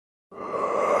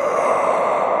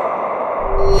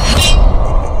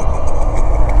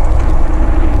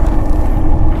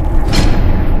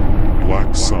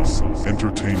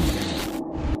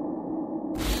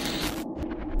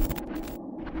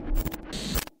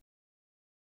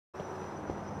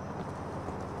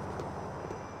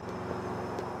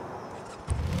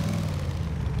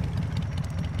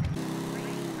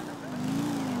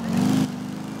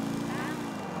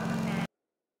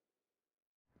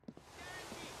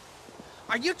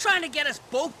Are you trying to get us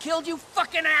both killed, you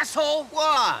fucking asshole?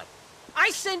 What? I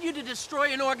send you to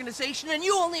destroy an organization and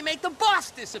you only make the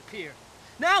boss disappear.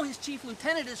 Now his chief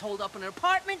lieutenant is holed up in an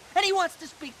apartment and he wants to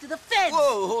speak to the feds.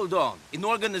 Whoa, hold on. An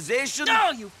organization?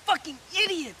 No, you fucking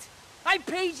idiot! I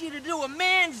paid you to do a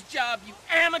man's job, you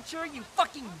amateur, you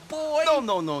fucking boy!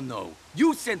 No.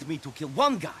 You sent me to kill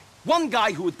one guy. One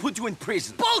guy who would put you in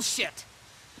prison. Bullshit!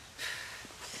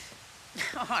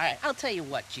 Alright, I'll tell you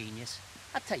what, genius.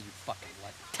 I'll tell you fucking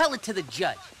what. Tell it to the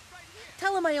judge.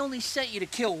 Tell him I only sent you to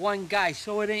kill one guy,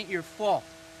 so it ain't your fault.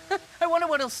 I wonder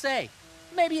what he'll say.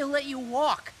 Maybe he'll let you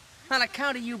walk. On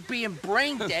account of you being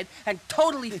brain dead and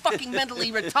totally fucking mentally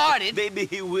retarded. Maybe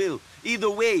he will. Either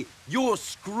way, you're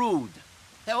screwed.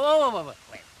 Whoa.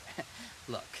 Wait.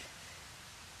 Look,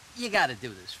 you gotta do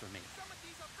this for me.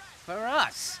 For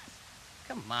us.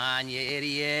 Come on, you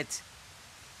idiot.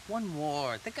 One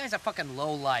more. The guy's a fucking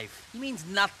lowlife. He means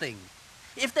nothing.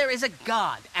 If there is a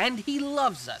God, and he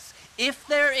loves us, if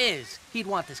there is, he'd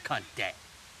want this cunt dead.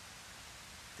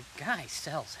 The guy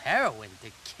sells heroin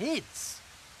to kids.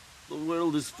 The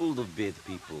world is full of bad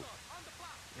people.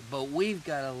 But we've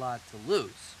got a lot to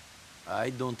lose.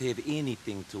 I don't have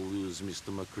anything to lose,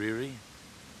 Mr. McCreary.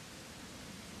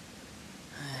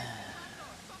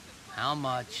 How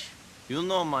much? You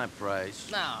know my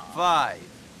price. No. 5.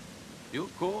 You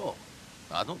call.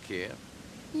 I don't care.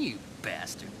 You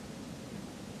bastard.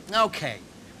 Okay.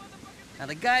 Now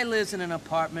the guy lives in an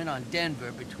apartment on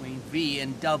Denver between V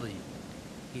and W.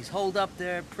 He's holed up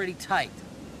there pretty tight.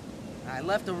 I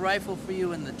left a rifle for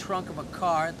you in the trunk of a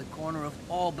car at the corner of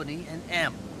Albany and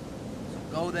M. So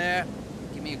go there,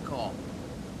 give me a call.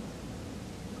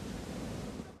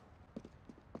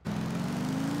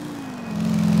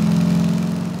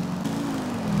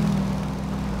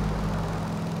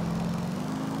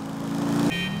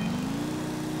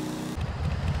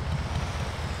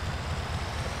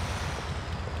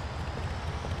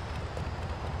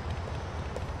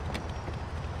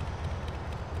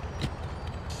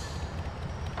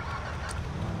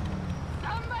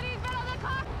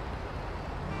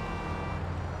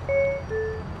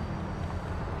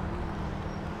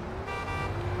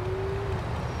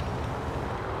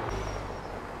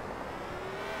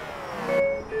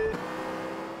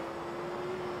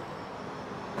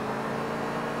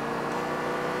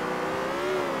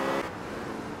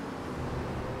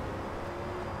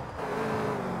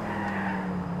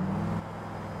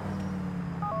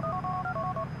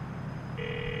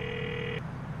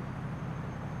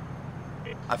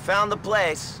 I found the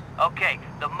place. Okay,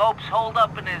 the mope's holed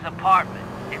up in his apartment.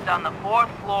 It's on the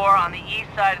 4th floor on the east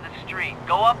side of the street.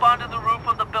 Go up onto the roof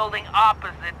of the building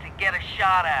opposite to get a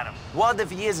shot at him. What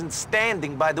if he isn't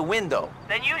standing by the window?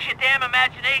 Then use your damn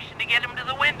imagination to get him to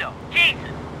the window. Jesus!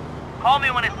 Call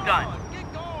me when it's done.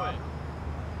 Get going!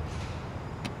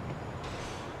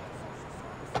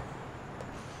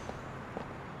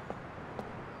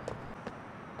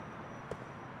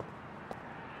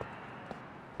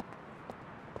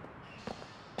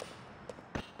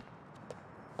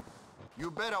 You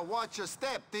better watch your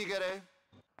step, tigre.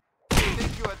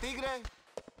 Think you a tigre?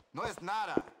 No es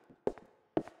nada.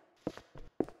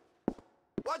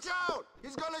 Watch out!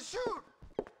 He's gonna shoot!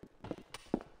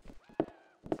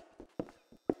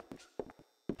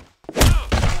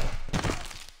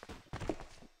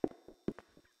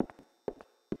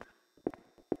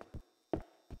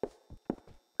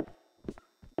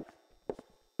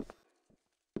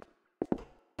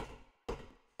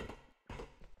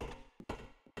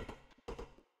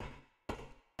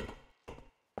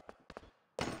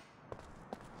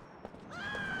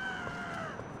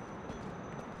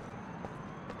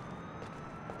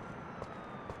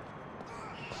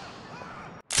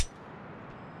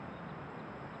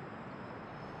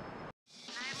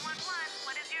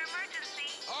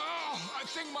 I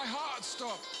think my heart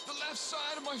stopped. The left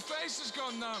side of my face has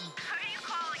gone numb. Are you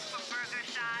calling for Burger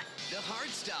Shot? The Heart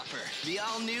Stopper, the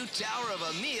all-new Tower of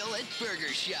a Meal at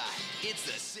Burger Shot. It's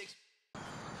the 6...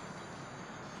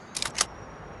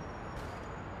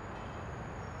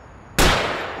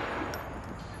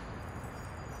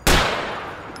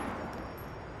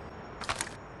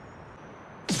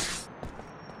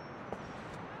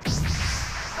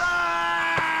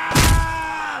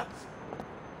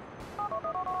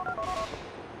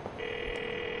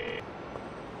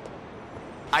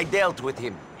 I dealt with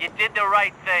him. You did the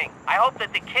right thing. I hope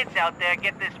that the kids out there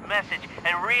get this message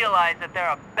and realize that there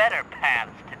are better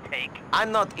paths to take.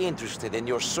 I'm not interested in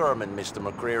your sermon, Mr.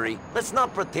 McCreary. Let's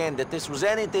not pretend that this was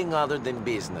anything other than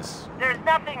business. There's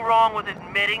nothing wrong with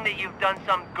admitting that you've done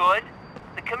some good.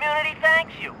 The community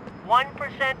thanks you.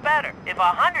 1% better. If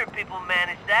 100 people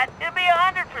manage that, it'll be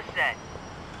 100%.